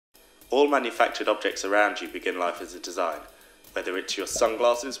All manufactured objects around you begin life as a design, whether it's your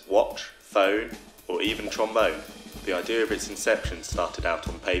sunglasses, watch, phone, or even trombone. The idea of its inception started out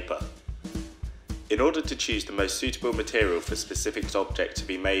on paper. In order to choose the most suitable material for a specific object to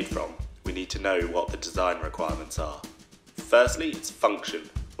be made from, we need to know what the design requirements are. Firstly, its function.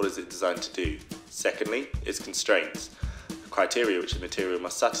 What is it designed to do? Secondly, its constraints. The criteria which the material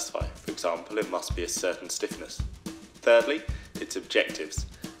must satisfy. For example, it must be a certain stiffness. Thirdly, its objectives.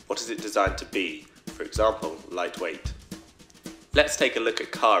 What is it designed to be? For example, lightweight. Let's take a look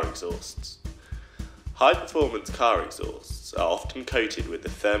at car exhausts. High-performance car exhausts are often coated with a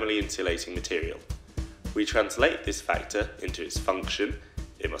thermally insulating material. We translate this factor into its function.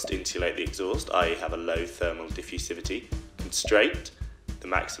 It must insulate the exhaust, i.e. have a low thermal diffusivity, constraint, the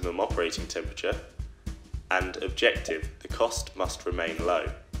maximum operating temperature, and objective, the cost must remain low.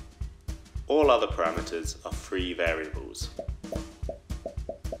 All other parameters are free variables.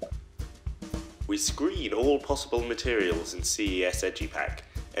 We screen all possible materials in CES Edupack,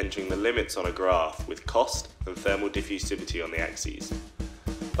 entering the limits on a graph with cost and thermal diffusivity on the axes.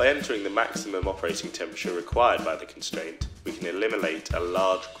 By entering the maximum operating temperature required by the constraint, we can eliminate a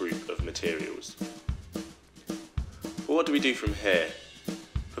large group of materials. But what do we do from here?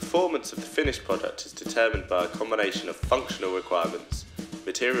 Performance of the finished product is determined by a combination of functional requirements,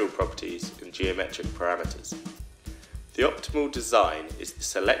 material properties, and geometric parameters. The optimal design is the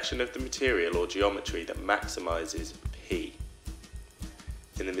selection of the material or geometry that maximizes P.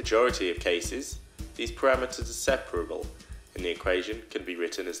 In the majority of cases, these parameters are separable, and the equation can be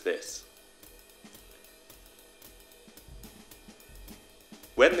written as this.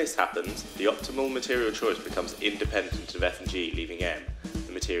 When this happens, the optimal material choice becomes independent of F and G, leaving M,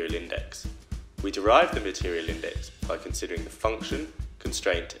 the material index. We derive the material index by considering the function,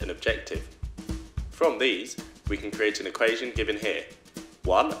 constraint, and objective. From these, we can create an equation given here,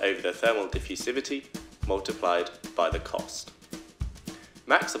 1 over the thermal diffusivity multiplied by the cost.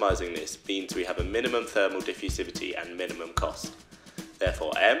 Maximising this means we have a minimum thermal diffusivity and minimum cost.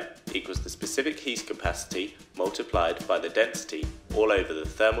 Therefore M equals the specific heat capacity multiplied by the density all over the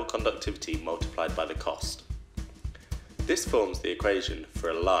thermal conductivity multiplied by the cost. This forms the equation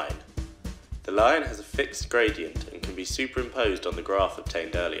for a line. The line has a fixed gradient and can be superimposed on the graph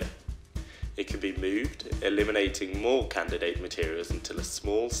obtained earlier. It can be moved, eliminating more candidate materials until a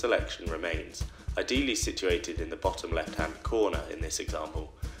small selection remains, ideally situated in the bottom left-hand corner in this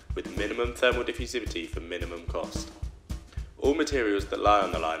example, with minimum thermal diffusivity for minimum cost. All materials that lie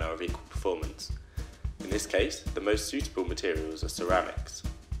on the line are of equal performance. In this case, the most suitable materials are ceramics.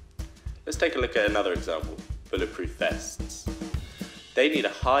 Let's take a look at another example, bulletproof vests. They need a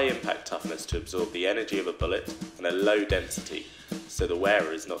high impact toughness to absorb the energy of a bullet and a low density, so the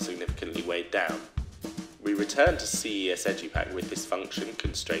wearer is not significantly weighed down. We return to CES Edupack with this function,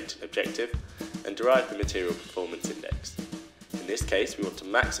 constraint, and objective, and derive the material performance index. In this case, we want to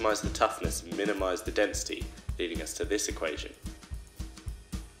maximise the toughness and minimise the density, leading us to this equation.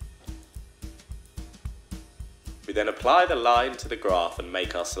 We then apply the line to the graph and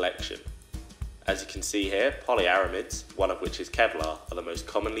make our selection. As you can see here, polyaramids, one of which is Kevlar, are the most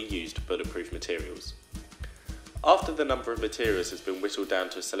commonly used bulletproof materials. After the number of materials has been whittled down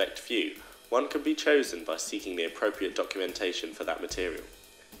to a select few, one can be chosen by seeking the appropriate documentation for that material.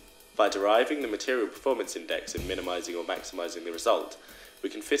 By deriving the material performance index and minimising or maximising the result, we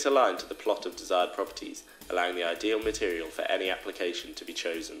can fit a line to the plot of desired properties, allowing the ideal material for any application to be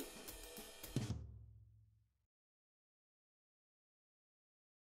chosen.